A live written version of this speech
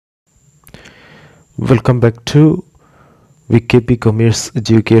Welcome back to VKP Commerce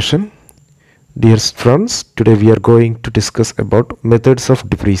Education. Dear friends, today we are going to discuss about methods of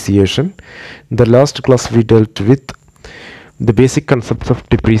depreciation. In the last class we dealt with the basic concepts of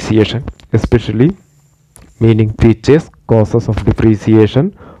depreciation, especially meaning, features, causes of depreciation,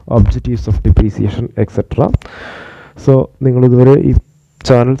 objectives of depreciation, etc. So, നിങ്ങൾ ഇതുവരെ ഈ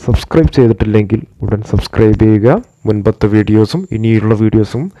channel subscribe ചെയ്തിട്ടില്ലെങ്കിൽ ഉടൻ subscribe ചെയ്യുക. മുൻപത്തെ വീഡിയോസും ഇനിയുള്ള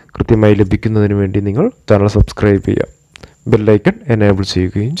വീഡിയോസും കൃത്യമായി ലഭിക്കുന്നതിന് വേണ്ടി നിങ്ങൾ ചാനൽ സബ്സ്ക്രൈബ് ചെയ്യുക. ബെല്ലൈക്കൺ എനേബിൾ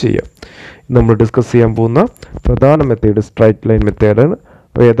ചെയ്യുകയും ചെയ്യുക. നമ്മൾ ഡിസ്കസ് ചെയ്യാൻ പോകുന്ന പ്രധാന മെത്തേഡ് സ്ട്രൈറ്റ് ലൈൻ മെത്തേഡാണ്.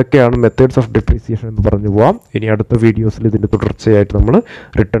 അപ്പോൾ ഏതൊക്കെയാണ് മെത്തേഡ്സ് ഓഫ് ഡെപ്രീസിയേഷൻ എന്ന് പറഞ്ഞു പോവാം. ഇനി അടുത്ത വീഡിയോസിൽ ഇതിൻ്റെ തുടർച്ചയായിട്ട് നമ്മൾ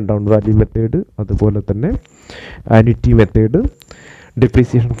റിട്ടേൺ ഡൗൺ വാല്യൂ മെത്തേഡ്, അതുപോലെ തന്നെ annuity method,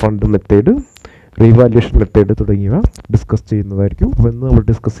 depreciation fund method, revaluation method തുടങ്ങിയവ ഡിസ്കസ് ചെയ്യുന്നതായിരിക്കും. അപ്പോൾ ഇന്ന് നമ്മൾ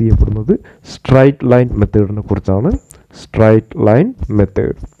ഡിസ്കസ് ചെയ്യപ്പെടുന്നത് സ്ട്രൈറ്റ് ലൈൻ മെത്തേഡിനെ കുറിച്ചാണ്. Straight line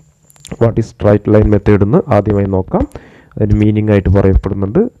method, what is straight line method എന്ന് ആദ്യമായി നോക്കാം. അതിന് മീനിങ് ആയിട്ട്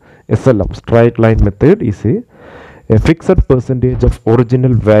പറയപ്പെടുന്നുണ്ട്. SLM, straight line method is a fixed percentage of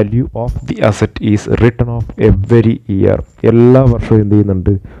original value of the asset is written off every year. എല്ലാ വർഷവും എന്ത്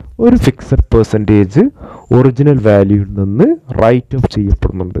ചെയ്യുന്നുണ്ട്, ഒരു ഫിക്സഡ് പെർസെൻറ്റേജ് ഒറിജിനൽ വാല്യൂയിൽ നിന്ന് റൈറ്റ് ഓഫ്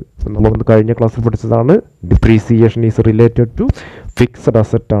ചെയ്യപ്പെടുന്നുണ്ട്. നമ്മളൊന്ന് കഴിഞ്ഞ ക്ലാസ്സിൽ പഠിച്ചതാണ്. Depreciation is related to fixed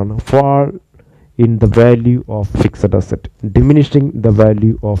asset ആണ്. Fall in the value of fixed asset, diminishing the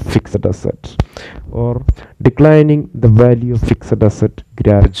value of fixed asset, or declining the value of fixed asset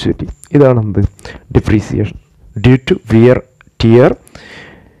gradually. ഇതാണ് എന്ത്, depreciation. Due to wear, tear,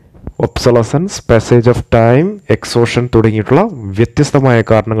 obsolescence, passage of time, exhaustion തുടങ്ങിയിട്ടുള്ള വ്യത്യസ്തമായ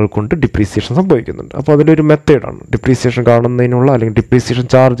കാരണങ്ങൾ കൊണ്ട് depreciation സംഭവിക്കുന്നുണ്ട്. അപ്പോൾ അതിലൊരു മെത്തേഡാണ് ഡിപ്രീസിയേഷൻ കാണുന്നതിനുള്ള അല്ലെങ്കിൽ ഡിപ്രീസിയേഷൻ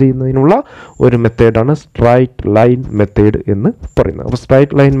ചാർജ് ചെയ്യുന്നതിനുള്ള ഒരു മെത്തേഡാണ് സ്ട്രൈറ്റ് ലൈൻ മെത്തേഡ് എന്ന് പറയുന്നത്. അപ്പോൾ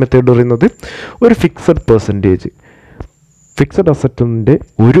സ്ട്രൈറ്റ് ലൈൻ മെത്തേഡ് പറയുന്നത് ഒരു ഫിക്സഡ് പെർസെൻറ്റേജ്, ഫിക്സഡ് അസറ്റിൻ്റെ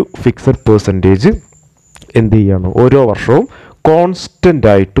ഒരു ഫിക്സഡ് പെർസെൻറ്റേജ് എന്ത് ചെയ്യാണ്, ഓരോ വർഷവും കോൺസ്റ്റൻ്റ്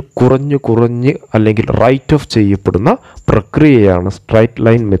ആയിട്ട് കുറഞ്ഞ് അല്ലെങ്കിൽ റൈറ്റ് ഓഫ് ചെയ്യപ്പെടുന്ന പ്രക്രിയയാണ് സ്ട്രൈറ്റ്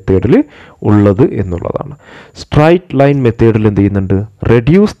ലൈൻ മെത്തേഡിൽ ഉള്ളത് എന്നുള്ളതാണ്. സ്ട്രൈറ്റ് ലൈൻ മെത്തേഡിൽ എന്ത് ചെയ്യുന്നുണ്ട്,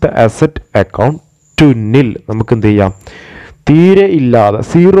 reduce the asset account to നിൽ. നമുക്ക് എന്ത് ചെയ്യാം, തീരെ ഇല്ലാതെ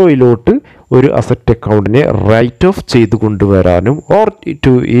സീറോയിലോട്ട് ഒരു അസറ്റ് അക്കൗണ്ടിനെ റൈറ്റ് ഓഫ് ചെയ്ത് കൊണ്ടുവരാനും, or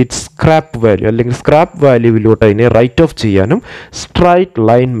to it scrap value അല്ലെങ്കിൽ സ്ക്രാപ്പ് വാല്യൂവിലോട്ട് അതിനെ റൈറ്റ് ഓഫ് ചെയ്യാനും സ്ട്രൈറ്റ്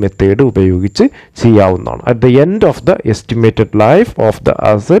ലൈൻ മെത്തേഡ് ഉപയോഗിച്ച് ചെയ്യാവുന്നതാണ്. At the end of the estimated life of the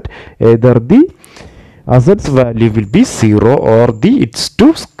asset, either the assets value will be zero or the it's to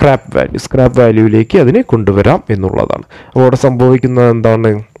scrap value, scrap വാല്യൂവിലേക്ക് അതിനെ കൊണ്ടുവരാം എന്നുള്ളതാണ്. അപ്പോൾ അവിടെ സംഭവിക്കുന്നത്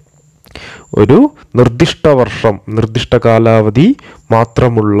എന്താണ്, ഒരു നിർദ്ദിഷ്ട വർഷം, നിർദ്ദിഷ്ട കാലാവധി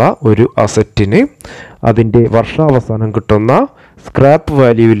മാത്രമുള്ള ഒരു അസറ്റിന് അതിൻ്റെ വർഷാവസാനം കിട്ടുന്ന സ്ക്രാപ്പ്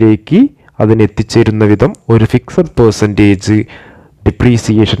വാല്യൂവിലേക്ക് അതിനെത്തിച്ചേരുന്ന വിധം ഒരു ഫിക്സഡ് പെർസെൻറ്റേജ്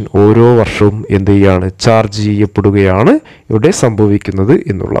ഡിപ്രീസിയേഷൻ ഓരോ വർഷവും എന്ത് ചെയ്യാണ്, ചാർജ് ചെയ്യപ്പെടുകയാണ് ഇവിടെ സംഭവിക്കുന്നത്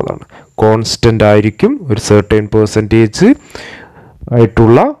എന്നുള്ളതാണ്. കോൺസ്റ്റൻ്റ് ആയിരിക്കും, ഒരു സെർട്ടൈൻ പെർസെൻറ്റേജ്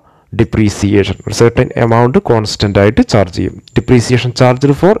ആയിട്ടുള്ള ഡിപ്രീസിയേഷൻ, ഒരു സർട്ടൻ എമൗണ്ട് കോൺസ്റ്റൻ്റ് ആയിട്ട് ചാർജ് ചെയ്യും. Depreciation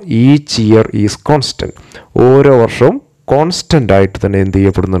charge for each year is constant. ഓരോ വർഷവും കോൺസ്റ്റൻ്റ് ആയിട്ട് തന്നെ എന്ത്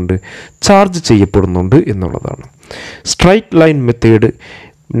ചെയ്യപ്പെടുന്നുണ്ട്, ചാർജ് ചെയ്യപ്പെടുന്നുണ്ട് എന്നുള്ളതാണ്. സ്ട്രൈറ്റ് ലൈൻ മെത്തേഡ്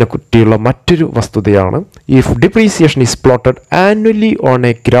പറ്റിയുള്ള മറ്റൊരു വസ്തുതയാണ്, if depreciation is plotted annually on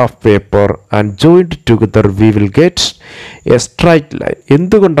A graph paper and joined together we will get A straight line.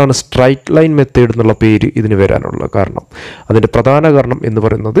 എന്തുകൊണ്ടാണ് സ്ട്രൈറ്റ് ലൈൻ മെത്തേഡ് എന്നുള്ള പേര് ഇതിന് വരാനുള്ള കാരണം? അതിൻ്റെ പ്രധാന കാരണം എന്ന്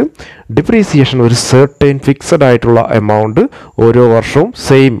പറയുന്നത്, ഡിപ്രീസിയേഷൻ ഒരു സെർട്ടൈൻ ഫിക്സഡ് ആയിട്ടുള്ള എമൗണ്ട് ഓരോ വർഷവും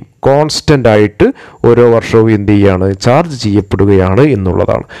സെയിം കോൺസ്റ്റൻ്റ് ആയിട്ട് ഓരോ വർഷവും എന്ത് ചെയ്യാണ്, ചാർജ് ചെയ്യപ്പെടുകയാണ്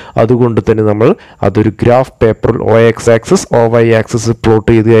എന്നുള്ളതാണ്. അതുകൊണ്ട് തന്നെ നമ്മൾ അതൊരു ഗ്രാഫ് പേപ്പറിൽ OX axis OY axis plot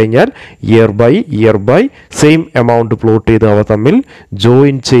ചെയ്ത് കഴിഞ്ഞാൽ year by same amount plot ചെയ്ത് അവ തമ്മിൽ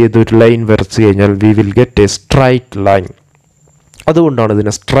ജോയിൻ ചെയ്ത് ഒരു ലൈൻ വരച്ച് കഴിഞ്ഞാൽ we will get A straight line. അതുകൊണ്ടാണ്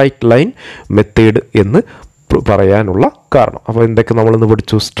ഇതിനെ സ്ട്രൈറ്റ് ലൈൻ മെത്തേഡ് എന്ന് പറയാനുള്ള കാരണം. അപ്പോൾ എന്തൊക്കെ നമ്മളിന്ന്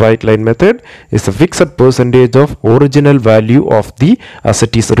പഠിച്ചു, straight line method is A fixed percentage of original value of the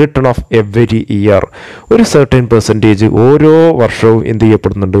asset is written of every year. ഒരു സെർട്ടൈൻ പെർസെൻറ്റേജ് ഓരോ വർഷവും എന്ത്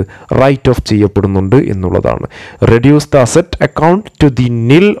ചെയ്യപ്പെടുന്നുണ്ട്, റൈറ്റ് ഓഫ് ചെയ്യപ്പെടുന്നുണ്ട് എന്നുള്ളതാണ്. Reduce the asset account to the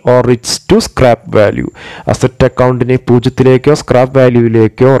നിൽ or it's to scrap value. Asset അക്കൗണ്ടിനെ പൂജ്യത്തിലേക്കോ scrap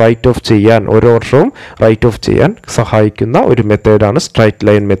വാല്യൂവിലേക്കോ right of ചെയ്യാൻ, ഓരോ വർഷവും റൈറ്റ് ഓഫ് ചെയ്യാൻ സഹായിക്കുന്ന ഒരു മെത്തേഡാണ് straight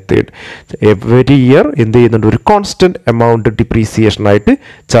line method. Every year എന്ത് ചെയ്യുന്നുണ്ട്, ഒരു കോൺസ്റ്റന്റ് എമൗണ്ട് ഡിപ്രീസിയേഷൻ ആയിട്ട്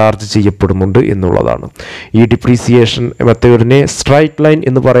ചാർജ് ചെയ്യപ്പെടുന്നുണ്ട് എന്നുള്ളതാണ്. ഈ ഡിപ്രീസിയേഷൻ മെത്തേഡിനെ സ്ട്രൈറ്റ് ലൈൻ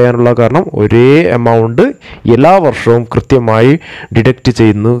എന്ന് പറയാനുള്ള കാരണം, ഒരേ എമൗണ്ട് എല്ലാ വർഷവും കൃത്യമായി ഡിഡക്റ്റ്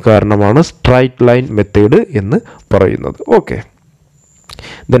ചെയ്യുന്ന കാരണമാണ് സ്ട്രൈറ്റ് ലൈൻ മെത്തേഡ് എന്ന് പറയുന്നത്. Okay,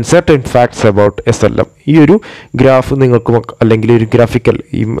 Then certain facts about SLM. ഈ ഒരു ഗ്രാഫ് നിങ്ങൾക്ക് അല്ലെങ്കിൽ ഒരു ഗ്രാഫിക്കൽ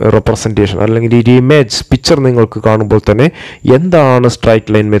റെപ്രസെൻറ്റേഷൻ അല്ലെങ്കിൽ ഒരു ഇമേജ് പിക്ചർ നിങ്ങൾക്ക് കാണുമ്പോൾ തന്നെ എന്താണ്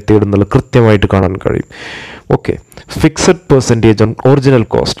സ്ട്രൈറ്റ് ലൈൻ മെത്തേഡ് എന്നുള്ളത് കൃത്യമായിട്ട് കാണാൻ കഴിയും. Okay, fixed percentage on original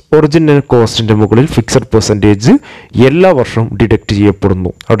cost. Original കോസ്റ്റിൻ്റെ മുകളിൽ ഫിക്സഡ് പെർസെൻറ്റേജ് എല്ലാ വർഷവും ഡിഡക്റ്റ്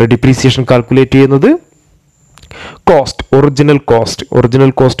ചെയ്യപ്പെടുന്നു. അവിടെ ഡിപ്രീസിയേഷൻ കാൽക്കുലേറ്റ് ചെയ്യുന്നത് കോസ്റ്റ്, ഒറിജിനൽ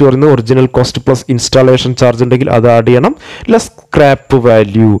കോസ്റ്റ് പറയുന്നത് original cost plus installation charge ഉണ്ടെങ്കിൽ അത് ആഡ് ചെയ്യണം, less scrap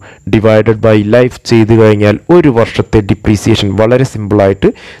value divided by life ചെയ്ത് കഴിഞ്ഞാൽ ഒരു വർഷത്തെ ഡിപ്രീസിയേഷൻ വളരെ സിമ്പിളായിട്ട്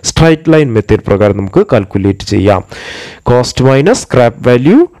സ്ട്രൈറ്റ് ലൈൻ മെത്തേഡ് പ്രകാരം നമുക്ക് കാൽക്കുലേറ്റ് ചെയ്യാം. Cost minus scrap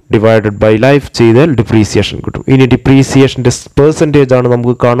value divided by life ചെയ്താൽ ഡിപ്രീസിയേഷൻ കിട്ടും. ഇനി ഡിപ്രീസിയേഷൻ്റെ പെർസെൻറ്റേജ് ആണ്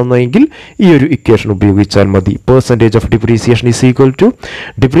നമുക്ക് കാണുന്നതെങ്കിൽ ഈ ഒരു ഇക്വേഷൻ ഉപയോഗിച്ചാൽ മതി. Percentage of depreciation is equal to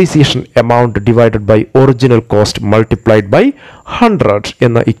depreciation amount divided by original cost multiplied by 100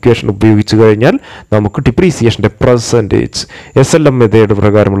 എന്ന ഇക്വേഷൻ ഉപയോഗിച്ച് കഴിഞ്ഞാൽ നമുക്ക് ഡിപ്രീസിയേഷൻ്റെ പെർസെൻറ്റേജ് SLM മെത്തേഡ്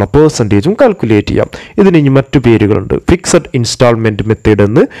പ്രകാരമുള്ള പെർസെൻറ്റേജും കാൽക്കുലേറ്റ് ചെയ്യാം. ഇതിന് ഇനി മറ്റു പേരുകളുണ്ട്. ഫിക്സഡ് ഇൻസ്റ്റാൾമെൻറ്റ് മെത്തേഡ്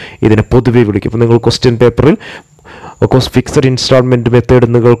എന്ന് ഇതിനെ പൊതുവെ വിളിക്കും. അപ്പോൾ നിങ്ങൾ ക്വസ്റ്റ്യൻ പേപ്പറിൽ ഫിക്സഡ് ഇൻസ്റ്റാൾമെൻറ്റ് മെത്തേഡ്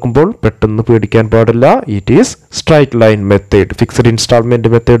എന്ന് കേൾക്കുമ്പോൾ പെട്ടെന്ന് പേടിക്കാൻ പാടില്ല. It is straight line method. Fixed instalment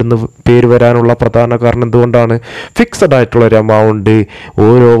method എന്ന് പേര് വരാനുള്ള പ്രധാന കാരണം എന്തുകൊണ്ടാണ്? ഫിക്സഡ് ആയിട്ടുള്ള ഒരു എമൗണ്ട്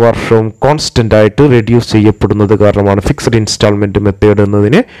ഓരോ വർഷവും കോൺസ്റ്റൻ്റ് ആയിട്ട് റെഡ്യൂസ് ചെയ്യപ്പെടുന്നത് കാരണമാണ് ഫിക്സഡ് ഇൻസ്റ്റാൾമെൻറ്റ് മെത്തേഡ്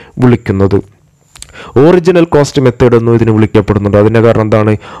എന്നതിനെ വിളിക്കുന്നത്. ഒറിജിനൽ കോസ്റ്റ് മെത്തേഡ് എന്നും ഇതിന് വിളിക്കപ്പെടുന്നുണ്ട്. അതിൻ്റെ കാരണം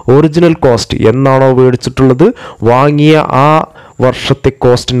എന്താണ്? ഒറിജിനൽ കോസ്റ്റ് എന്നാണോ മേടിച്ചിട്ടുള്ളത് വാങ്ങിയ ആ വർഷത്തെ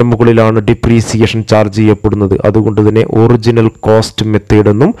കോസ്റ്റിൻ്റെ മുകളിലാണ് ഡിപ്രീസിയേഷൻ ചാർജ് ചെയ്യപ്പെടുന്നത്. അതുകൊണ്ട് തന്നെ ഒറിജിനൽ കോസ്റ്റ് മെത്തേഡ്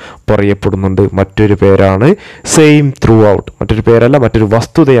എന്നും പറയപ്പെടുന്നുണ്ട്. മറ്റൊരു പേരാണ് സെയിം ത്രൂ ഔട്ട്. മറ്റൊരു പേരല്ല, മറ്റൊരു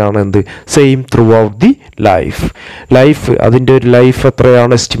വസ്തുതയാണ് എന്ത്? Same through out the life അതിൻ്റെ ഒരു ലൈഫ്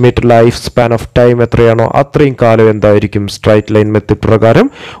എത്രയാണോ, estimated life span of time എത്രയാണോ അത്രയും കാലം എന്തായിരിക്കും സ്ട്രൈറ്റ് ലൈൻ മെത്തേഡ് പ്രകാരം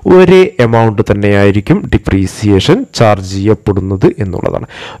ഒരേ എമൗണ്ട് തന്നെയായിരിക്കും ഡിപ്രീസിയേഷൻ ചാർജ് ചെയ്യപ്പെടുന്നത് എന്നുള്ളതാണ്.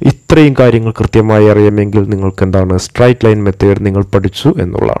 ഇത്രയും കാര്യങ്ങൾ കൃത്യമായി അറിയാമെങ്കിൽ നിങ്ങൾക്ക് എന്താണ് സ്ട്രൈറ്റ് ലൈൻ മെത്തേഡ് നിങ്ങൾ പഠിച്ചു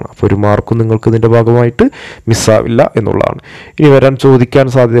എന്നുള്ളതാണ്. അപ്പോൾ ഒരു മാർക്കും നിങ്ങൾക്ക് ഇതിൻ്റെ ഭാഗമായിട്ട് മിസ്സാവില്ല എന്നുള്ളതാണ്. ഇനി വരാൻ ചോദിക്കാൻ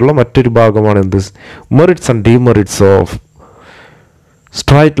സാധ്യതയുള്ള മറ്റൊരു ഭാഗമാണ് എന്ത്? Merits and demerits of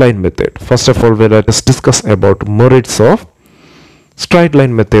straight line method. First of all, let us discuss about merits of straight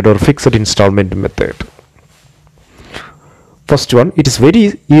line method or fixed installment method. First one, it is very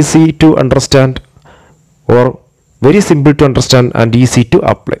easy to understand or very simple to understand and easy to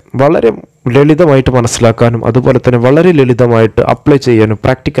apply. വളരെ ലളിതമായിട്ട് മനസ്സിലാക്കാനും അതുപോലെ തന്നെ വളരെ ലളിതമായിട്ട് apply ചെയ്യാനും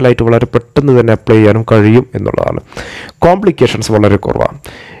പ്രാക്ടിക്കലായിട്ട് വളരെ പെട്ടെന്ന് തന്നെ അപ്ലൈ ചെയ്യാനും കഴിയും എന്നുള്ളതാണ്. കോംപ്ലിക്കേഷൻസ് വളരെ കുറവാണ്.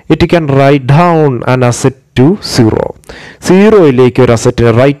 It can write down an asset to സീറോയിലേക്ക് ഒരു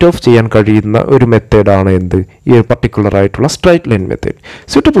അസറ്റിനെ റൈറ്റ് ഓഫ് ചെയ്യാൻ കഴിയുന്ന ഒരു മെത്തേഡാണ് എന്ത്? ഈ പർട്ടിക്കുലർ ആയിട്ടുള്ള straight line method.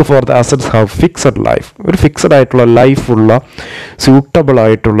 Suitable for the assets have fixed life. ഒരു ഫിക്സഡ് ആയിട്ടുള്ള ലൈഫുള്ള സ്യൂട്ടബിൾ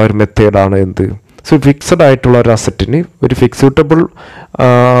ആയിട്ടുള്ള ഒരു മെത്തേഡാണ് എന്ത്? സോ ഫിക്സഡ് ആയിട്ടുള്ള ഒരു അസറ്റിന് ഒരു suitable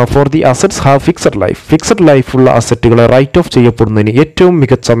for the assets have fixed ലൈഫുള്ള അസറ്റുകളെ right of ചെയ്യപ്പെടുന്നതിന് ഏറ്റവും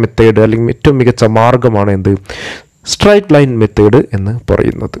മികച്ച മെത്തേഡ് അല്ലെങ്കിൽ ഏറ്റവും മികച്ച മാർഗമാണ് എന്ത്? സ്ട്രൈറ്റ് ലൈൻ മെത്തേഡ് എന്ന്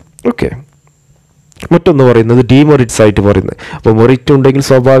പറയുന്നത്. ഓക്കെ, മറ്റൊന്ന് പറയുന്നത് ഡീമെറിറ്റ്സ് ആയിട്ട് പറയുന്നത്. അപ്പോൾ മെറിറ്റ് ഉണ്ടെങ്കിൽ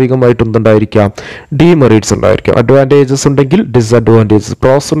സ്വാഭാവികമായിട്ടും എന്തുണ്ടായിരിക്കാം? ഡീമെറിറ്റ്സ് ഉണ്ടായിരിക്കാം. അഡ്വാൻറ്റേജസ് ഉണ്ടെങ്കിൽ ഡിസ്അഡ്വാൻറ്റേജസ്,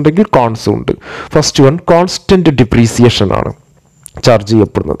 പ്രോസ് ഉണ്ടെങ്കിൽ കോൺസും ഉണ്ട്. ഫസ്റ്റ് വൺ, കോൺസ്റ്റന്റ് ഡിപ്രീസിയേഷൻ ആണ് ചാർജ്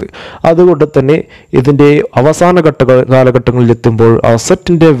ചെയ്യപ്പെടുന്നത്. അതുകൊണ്ട് തന്നെ ഇതിൻ്റെ അവസാന കാലഘട്ടങ്ങളിൽ എത്തുമ്പോൾ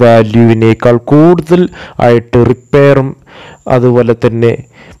അസറ്റിൻ്റെ വാല്യൂവിനേക്കാൾ കൂടുതൽ ആയിട്ട് റിപ്പയറും അതുപോലെ തന്നെ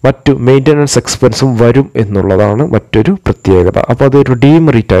മറ്റു മെയിൻ്റനൻസ് എക്സ്പെൻസും വരും എന്നുള്ളതാണ് മറ്റൊരു പ്രത്യേകത. അപ്പോൾ അതൊരു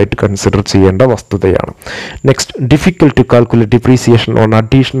ഡീമെറിറ്റ് ആയിട്ട് കൺസിഡർ ചെയ്യേണ്ട വസ്തുതയാണ്. Next, difficult to calculate depreciation on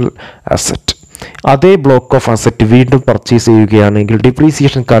additional asset. അതേ ബ്ലോക്ക് ഓഫ് അസറ്റ് വീണ്ടും പർച്ചേസ് ചെയ്യുകയാണെങ്കിൽ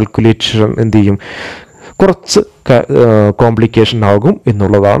ഡിപ്രീസിയേഷൻ കാൽക്കുലേഷൻ എന്ത് ചെയ്യും? കുറച്ച് കോംപ്ലിക്കേഷൻ ആകും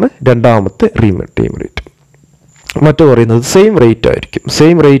എന്നുള്ളതാണ് രണ്ടാമത്തെ ഡീമെറിറ്റ്. മറ്റു പറയുന്നത് സെയിം റേറ്റ് ആയിരിക്കും.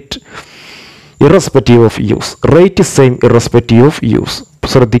 Same rate irrespective of use. Rate is same irrespective of use.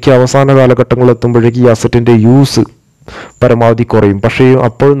 ശ്രദ്ധിക്കുക, അവസാന കാലഘട്ടങ്ങളിൽ എത്തുമ്പോഴേക്ക് ഈ അസറ്റിൻ്റെ യൂസ് പരമാവധി കുറയും. പക്ഷേ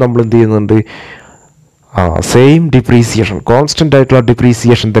അപ്പോഴും നമ്മൾ എന്ത് ചെയ്യുന്നുണ്ട്? സെയിം ഡിപ്രീസിയേഷൻ, കോൺസ്റ്റൻ്റ് ആയിട്ടുള്ള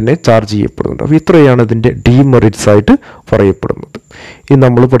ഡിപ്രീസിയേഷൻ തന്നെ ചാർജ് ചെയ്യപ്പെടുന്നുണ്ട്. അപ്പോൾ ഇത്രയാണ് ഇതിൻ്റെ ഡീമെറിറ്റ്സ് ആയിട്ട് പറയപ്പെടുന്നത്. ഇനി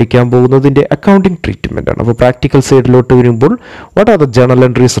നമ്മൾ പഠിക്കാൻ പോകുന്നതിൻ്റെ അക്കൗണ്ടിങ് ട്രീറ്റ്മെൻ്റ് ആണ്. അപ്പോൾ പ്രാക്ടിക്കൽ സൈഡിലോട്ട് വരുമ്പോൾ what are the journal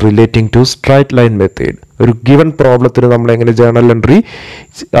entries relating to straight line method? ഒരു ഗിവൻ പ്രോബ്ലത്തിന് നമ്മൾ എങ്ങനെ ജേണൽ എൻട്രി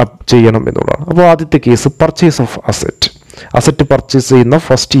ചെയ്യണം എന്നുള്ളതാണ്. അപ്പോൾ ആദ്യത്തെ case purchase of asset purchase ചെയ്യുന്ന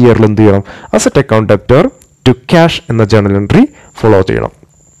ഫസ്റ്റ് ഇയറിൽ എന്ത് ചെയ്യണം? Asset account debtor to cash എന്ന ജേണൽ എൻട്രി ഫോളോ ചെയ്യണം.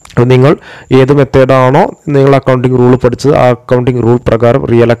 അപ്പോൾ നിങ്ങൾ ഏത് മെത്തേഡാണോ നിങ്ങൾ അക്കൗണ്ടിങ് റൂൾ പഠിച്ചത് ആ അക്കൗണ്ടിങ് റൂൾ പ്രകാരം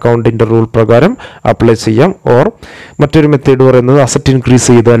റിയൽ അക്കൗണ്ടിൻ്റെ റൂൾ പ്രകാരം അപ്ലൈ ചെയ്യാം. ഓർ മറ്റൊരു മെത്തേഡ് പറയുന്നത് അസറ്റ് ഇൻക്രീസ്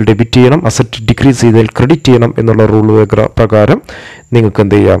ചെയ്താൽ ഡെബിറ്റ് ചെയ്യണം, അസറ്റ് ഡിക്രീസ് ചെയ്താൽ ക്രെഡിറ്റ് ചെയ്യണം എന്നുള്ള റൂൾ പ്രകാരം നിങ്ങൾക്ക്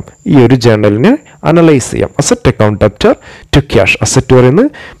എന്ത് ചെയ്യാം, ഈ ഒരു ജേർണലിനെ അനലൈസ് ചെയ്യാം. Asset account debtor to cash. Asset പറയുന്നത്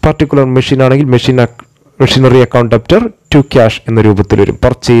പാർട്ടിക്കുലർ മെഷീൻ ആണെങ്കിൽ machinery account debtor to cash എന്ന രൂപത്തിൽ വരും.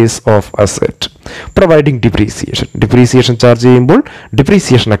 Purchase of asset. Providing depreciation charge ചെയ്യുമ്പോൾ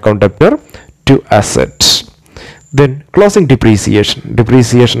depreciation account debtor to asset. Then closing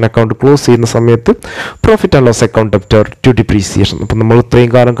depreciation account close ചെയ്യുന്ന സമയത്ത് profit and loss account debtor to depreciation. അപ്പം നമ്മൾ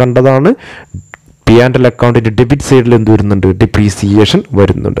ഇത്രയും കാലം കണ്ടതാണ് P&L അക്കൗണ്ടിൻ്റെ ഡെബിറ്റ് സൈഡിൽ എന്ത് വരുന്നുണ്ട്, ഡിപ്രീസിയേഷൻ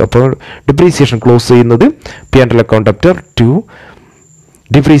വരുന്നുണ്ട്. അപ്പോൾ ഡിപ്രീസിയേഷൻ ക്ലോസ് ചെയ്യുന്നത് P&L account debtor to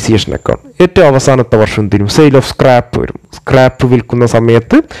depreciation account. ഏറ്റവും അവസാനത്തെ വർഷം തരും സെയിൽ ഓഫ് സ്ക്രാപ്പ് വരും. സ്ക്രാപ്പ് വിൽക്കുന്ന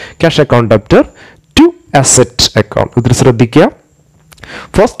സമയത്ത് cash account debtor to asset account. ഇതിൽ ശ്രദ്ധിക്കുക,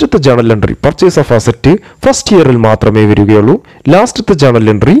 ഫസ്റ്റത്തെ journal entry purchase of asset first ഇയറിൽ മാത്രമേ വരികയുള്ളൂ. ലാസ്റ്റത്തെ ജേണൽ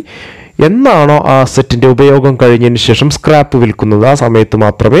എൻട്രി എന്നാണോ ആ അസറ്റിൻ്റെ ഉപയോഗം കഴിഞ്ഞതിന് ശേഷം സ്ക്രാപ്പ് വിൽക്കുന്നത് ആ സമയത്ത്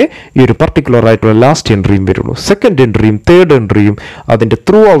മാത്രമേ ഈ ഒരു പർട്ടിക്കുലർ ആയിട്ടുള്ള ലാസ്റ്റ് എൻട്രിയും വരുള്ളൂ. സെക്കൻഡ് എൻട്രിയും തേർഡ് എൻട്രിയും അതിൻ്റെ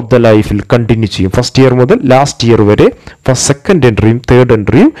ത്രൂ ഔട്ട് ദ ലൈഫിൽ കണ്ടിന്യൂ ചെയ്യും. ഫസ്റ്റ് ഇയർ മുതൽ ലാസ്റ്റ് ഇയർ വരെ സെക്കൻഡ് എൻട്രിയും തേർഡ്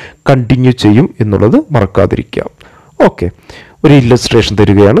എൻട്രിയും കണ്ടിന്യൂ ചെയ്യും എന്നുള്ളത് മറക്കാതിരിക്കുക. ഓക്കെ, ഒരു ഇല്ലസ്ട്രേഷൻ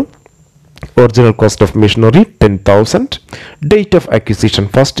തരികയാണ്. Original cost of machinery 10,000. Date of acquisition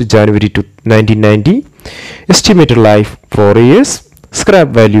 1st January 1990. Estimated life 4 years. Scrap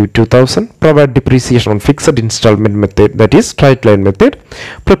value 2000. Provide depreciation on fixed installment method, that is straight line method.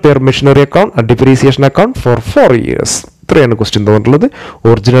 Prepare machinery account and depreciation account for 4 years. ഇത്രയാണ് question തോന്നിട്ടുള്ളത്.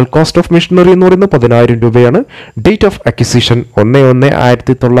 Original cost of machinery എന്ന് പറയുന്നത് 10,000 രൂപയാണ്. Date of acquisition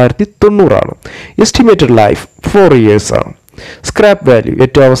 1/1/1990 ആണ്. Estimated life 4 years ആണ്. Scrap value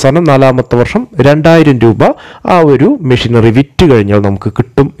ഏറ്റവും അവസാനം 4ാമത്തെ വർഷം 2000 രൂപ ആ ഒരു മെഷീനറി വിറ്റ് കഴിഞ്ഞാൽ നമുക്ക്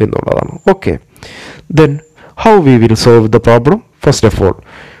കിട്ടും എന്നുള്ളതാണ്. Okay, then how we will solve the problem? First of all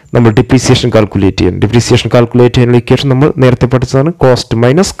നമ്മൾ ഡിപ്രീസിയേഷൻ കാൽക്കുലേറ്റ് ചെയ്യണം. ഡിപ്രീസിയേഷൻ കാൽക്കുലേറ്റ് ചെയ്യാനുള്ള ഇക്വേഷൻ നമ്മൾ നേരത്തെ പഠിച്ചതാണ്. Cost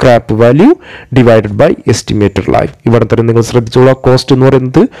minus scrap value divided by estimated life. ഇവിടെ തന്നെ നിങ്ങൾ ശ്രദ്ധിച്ചോളൂ, കോസ്റ്റ് എന്ന്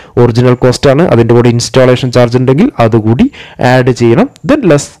പറയുന്നത് ഒറിജിനൽ കോസ്റ്റ് ആണ്. അതിൻ്റെ കൂടെ ഇൻസ്റ്റാളേഷൻ ചാർജ് ഉണ്ടെങ്കിൽ അതുകൂടി ആഡ് ചെയ്യണം. Then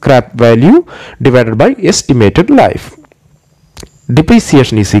less scrap value divided by estimated life.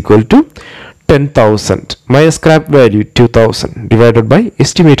 Depreciation is equal to 10,000 minus scrap value 2,000 divided by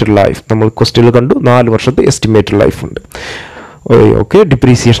estimated life. നമ്മൾ ക്വസ്റ്റ്യനിൽ കണ്ടു 4 വർഷത്തെ എസ്റ്റിമേറ്റഡ് ലൈഫ് ഉണ്ട്. Okay,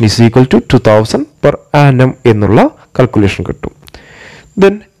 depreciation is equal to 2,000 per annum എന്നുള്ള calculation കിട്ടും.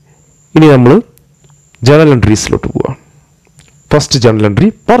 ദെൻ ഇനി നമ്മൾ ജേണൽ എൻട്രീസിലോട്ട് പോവാം. First journal entry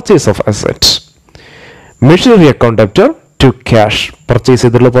purchase of asset. Machinery account debtor to cash. Purchase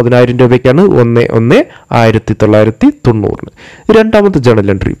ചെയ്തിട്ടുള്ള 10,000 രൂപയ്ക്കാണ് 1/1/1990. രണ്ടാമത്തെ journal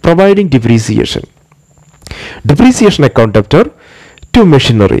entry providing depreciation account debtor to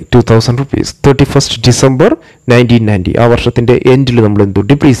machinery 2,000 rupees. 31st December 1990 ആ വർഷത്തിൻ്റെ എൻഡിൽ നമ്മൾ എന്തു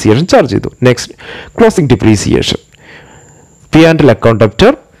ഡിപ്രീസിയേഷൻ ചാർജ് ചെയ്തു. Next closing depreciation P&L account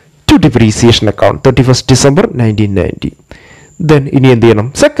debtor to depreciation account 31st December 1990. Then ഇനി എന്ത് ചെയ്യണം?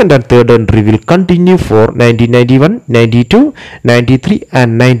 Second and third entry will continue for 1991, 92, 93 and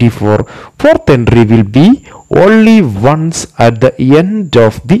 94. Fourth entry will be only once at the end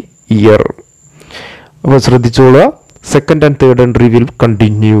of the year. അപ്പോൾ ശ്രദ്ധിച്ചോളുക, second and third entry will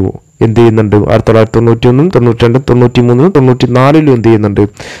continue. എന്ത് ചെയ്യുന്നുണ്ട്? 1991, 92, 93, 94 എന്ത് ചെയ്യുന്നുണ്ട്?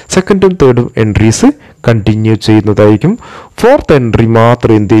 സെക്കൻഡും തേർഡും entries continue ചെയ്യുന്നതായിരിക്കും. ഫോർത്ത് എൻട്രി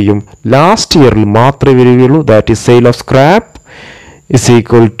മാത്രം എന്ത് ചെയ്യും? ലാസ്റ്റ് ഇയറിൽ മാത്രമേ വരികയുള്ളൂ. That is sale of scrap is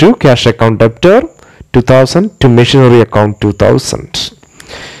equal to cash account debtor 2,000 to machinery account 2,000.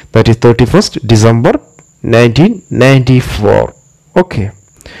 That is 31st December 1994. Okay.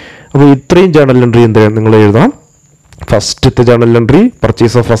 അപ്പോൾ ഇത്രയും ജേണൽ എൻട്രി എന്താണ് നിങ്ങൾ എഴുതാം. ഫസ്റ്റത്തെ journal entry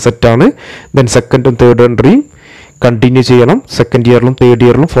purchase of asset ആണ്. ദെൻ സെക്കൻഡും തേർഡ് എൻട്രി കണ്ടിന്യൂ ചെയ്യണം. സെക്കൻഡ് ഇയറിലും തേർഡ്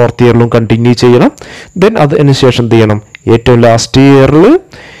ഇയറിലും ഫോർത്ത് ഇയറിലും കണ്ടിന്യൂ ചെയ്യണം. ദെൻ അതിന് ശേഷം എന്ത് ചെയ്യണം? ഏറ്റവും ലാസ്റ്റ് ഇയറിൽ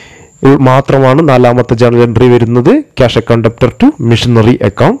മാത്രമാണ് 4ാമത്തെ ജേണൽ എൻട്രി വരുന്നത്. Cash account debtor to machinery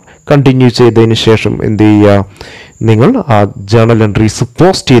account continue ചെയ്തതിന് ശേഷം എന്ത് ചെയ്യുക? നിങ്ങൾ ആ ജേണൽ എൻട്രീസ്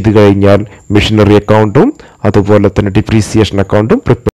പോസ്റ്റ് ചെയ്ത് കഴിഞ്ഞാൽ മെഷീനറി അക്കൗണ്ടും അതുപോലെ തന്നെ ഡിപ്രീസിയേഷൻ അക്കൗണ്ടും